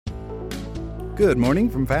Good morning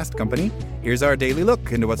from Fast Company. Here's our daily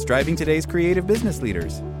look into what's driving today's creative business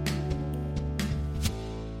leaders.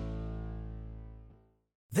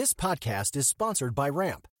 This podcast is sponsored by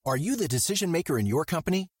Ramp. Are you the decision maker in your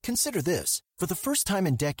company? Consider this. For the first time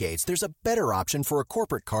in decades, there's a better option for a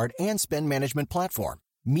corporate card and spend management platform.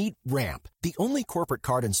 Meet Ramp, the only corporate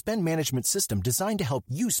card and spend management system designed to help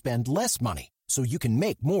you spend less money so you can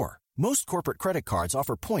make more. Most corporate credit cards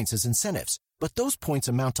offer points as incentives, but those points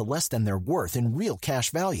amount to less than their worth in real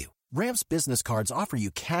cash value. Ramp's business cards offer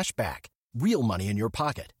you cash back, real money in your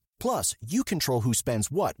pocket. Plus, you control who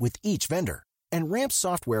spends what with each vendor. And Ramp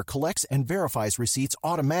software collects and verifies receipts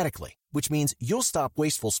automatically, which means you'll stop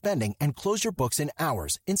wasteful spending and close your books in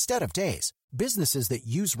hours instead of days. Businesses that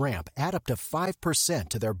use Ramp add up to 5%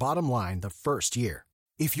 to their bottom line the first year.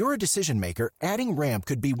 If you're a decision maker, adding Ramp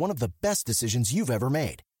could be one of the best decisions you've ever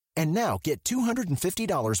made. And now get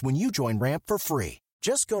 $250 when you join Ramp for free.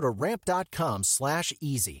 Just go to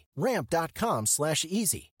ramp.com/easy.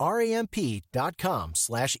 Ramp.com/easy.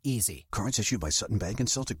 RAMP.com/easy. Cards issued by Sutton Bank and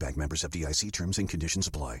Celtic Bank, members of FDIC. Terms and conditions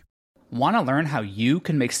apply. Want to learn how you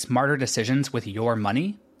can make smarter decisions with your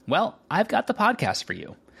money? Well, I've got the podcast for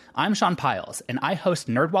you. I'm Sean Piles, and I host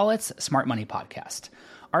NerdWallet's Smart Money Podcast.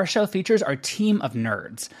 Our show features our team of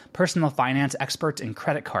nerds, personal finance experts in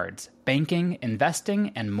credit cards, banking,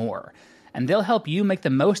 investing, and more. And they'll help you make the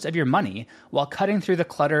most of your money while cutting through the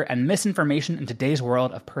clutter and misinformation in today's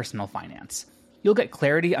world of personal finance. You'll get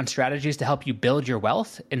clarity on strategies to help you build your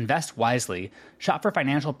wealth, invest wisely, shop for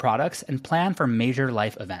financial products, and plan for major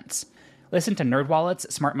life events. Listen to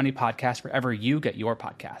NerdWallet's Smart Money Podcast wherever you get your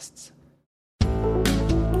podcasts.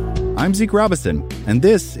 I'm Zeke Robison, and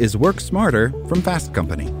this is Work Smarter from Fast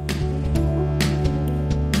Company.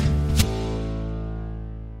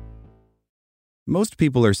 Most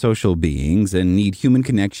people are social beings and need human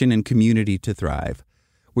connection and community to thrive.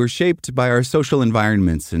 We're shaped by our social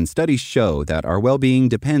environments, and studies show that our well-being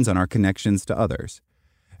depends on our connections to others.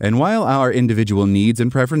 And while our individual needs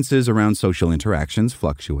and preferences around social interactions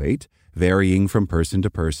fluctuate, varying from person to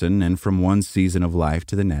person and from one season of life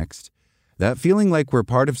to the next, that feeling like we're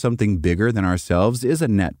part of something bigger than ourselves is a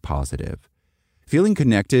net positive. Feeling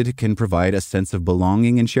connected can provide a sense of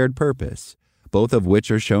belonging and shared purpose, both of which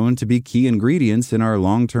are shown to be key ingredients in our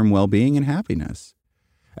long-term well-being and happiness.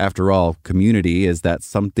 After all, community is that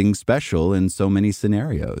something special in so many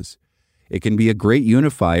scenarios. It can be a great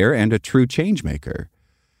unifier and a true change maker.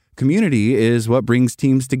 Community is what brings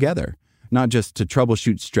teams together, not just to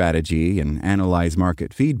troubleshoot strategy and analyze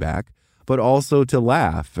market feedback, but also to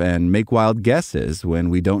laugh and make wild guesses when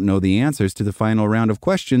we don't know the answers to the final round of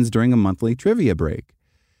questions during a monthly trivia break.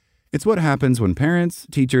 It's what happens when parents,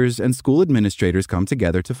 teachers, and school administrators come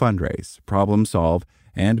together to fundraise, problem solve,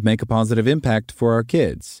 and make a positive impact for our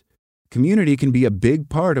kids. Community can be a big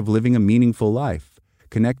part of living a meaningful life,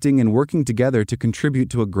 connecting and working together to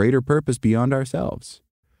contribute to a greater purpose beyond ourselves.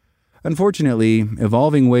 Unfortunately,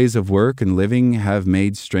 evolving ways of work and living have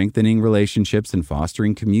made strengthening relationships and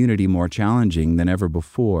fostering community more challenging than ever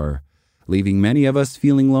before, leaving many of us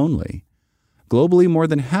feeling lonely. Globally, more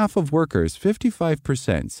than half of workers,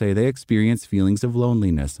 55%, say they experience feelings of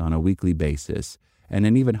loneliness on a weekly basis, and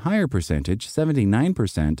an even higher percentage,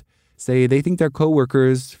 79%, say they think their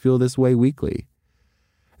coworkers feel this way weekly.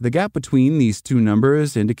 The gap between these two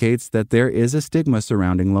numbers indicates that there is a stigma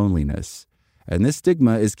surrounding loneliness. And this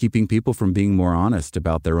stigma is keeping people from being more honest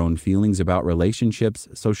about their own feelings about relationships,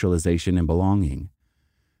 socialization, and belonging.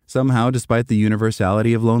 Somehow, despite the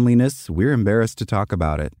universality of loneliness, we're embarrassed to talk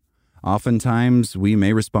about it. Oftentimes, we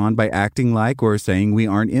may respond by acting like or saying we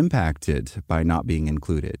aren't impacted by not being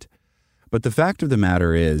included. But the fact of the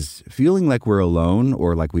matter is, feeling like we're alone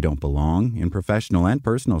or like we don't belong in professional and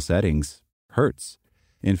personal settings hurts.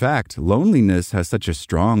 In fact, loneliness has such a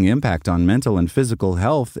strong impact on mental and physical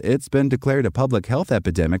health, it's been declared a public health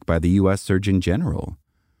epidemic by the U.S. Surgeon General.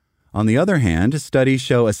 On the other hand, studies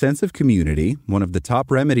show a sense of community, one of the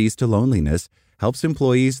top remedies to loneliness, helps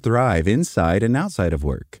employees thrive inside and outside of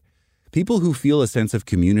work. People who feel a sense of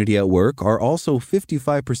community at work are also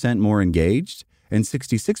 55% more engaged and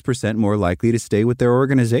 66% more likely to stay with their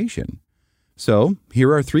organization. So,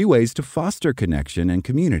 here are 3 ways to foster connection and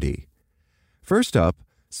community. First up,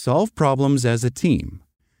 solve problems as a team.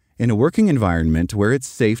 In a working environment where it's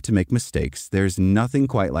safe to make mistakes, there's nothing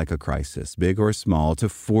quite like a crisis, big or small, to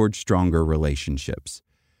forge stronger relationships.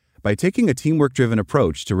 By taking a teamwork-driven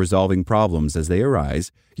approach to resolving problems as they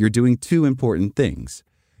arise, you're doing 2 important things.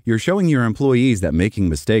 You're showing your employees that making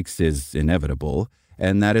mistakes is inevitable,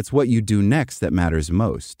 and that it's what you do next that matters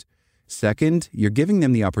most. Second, you're giving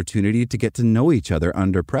them the opportunity to get to know each other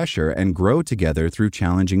under pressure and grow together through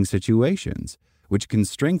challenging situations, which can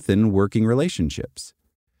strengthen working relationships.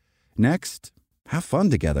 Next, have fun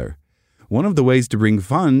together. One of the ways to bring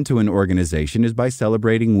fun to an organization is by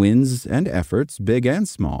celebrating wins and efforts, big and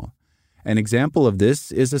small. An example of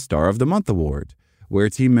this is a Star of the Month award, where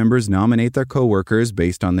team members nominate their coworkers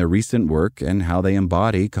based on their recent work and how they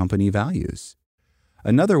embody company values.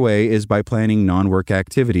 Another way is by planning non-work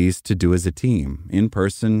activities to do as a team, in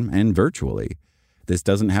person and virtually. This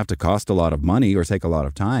doesn't have to cost a lot of money or take a lot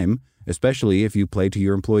of time, especially if you play to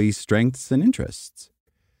your employees' strengths and interests.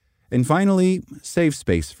 And finally, save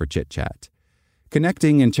space for chit-chat.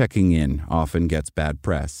 Connecting and checking in often gets bad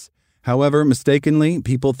press. However, mistakenly,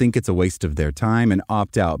 people think it's a waste of their time and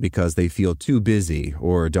opt out because they feel too busy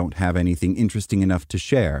or don't have anything interesting enough to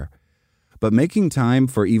share. But making time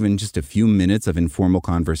for even just a few minutes of informal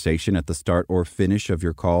conversation at the start or finish of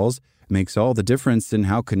your calls makes all the difference in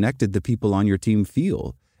how connected the people on your team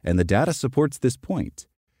feel, and the data supports this point.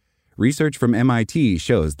 Research from MIT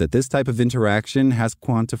shows that this type of interaction has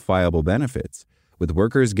quantifiable benefits, with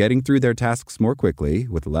workers getting through their tasks more quickly,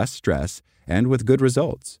 with less stress, and with good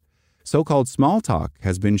results. So-called small talk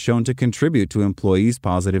has been shown to contribute to employees'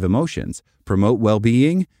 positive emotions, promote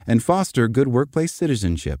well-being, and foster good workplace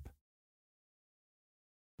citizenship.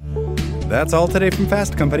 That's all today from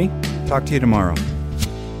Fast Company. Talk to you tomorrow.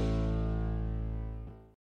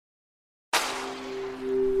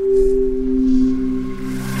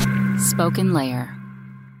 Spoken Layer.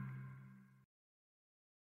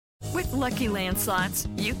 With Lucky Land Slots,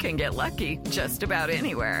 you can get lucky just about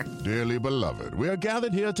anywhere. Dearly beloved, we are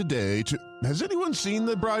gathered here today to... Has anyone seen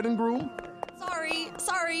the bride and groom?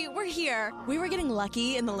 Sorry, we're here. We were getting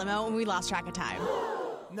lucky in the limo and we lost track of time.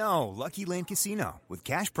 No, Lucky Land Casino, with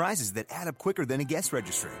cash prizes that add up quicker than a guest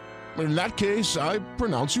registry. In that case, I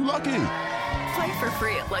pronounce you lucky. Play for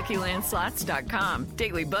free at LuckyLandSlots.com.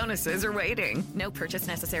 Daily bonuses are waiting. No purchase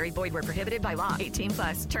necessary. Void where prohibited by law.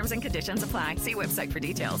 18+. Terms and conditions apply. See website for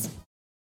details.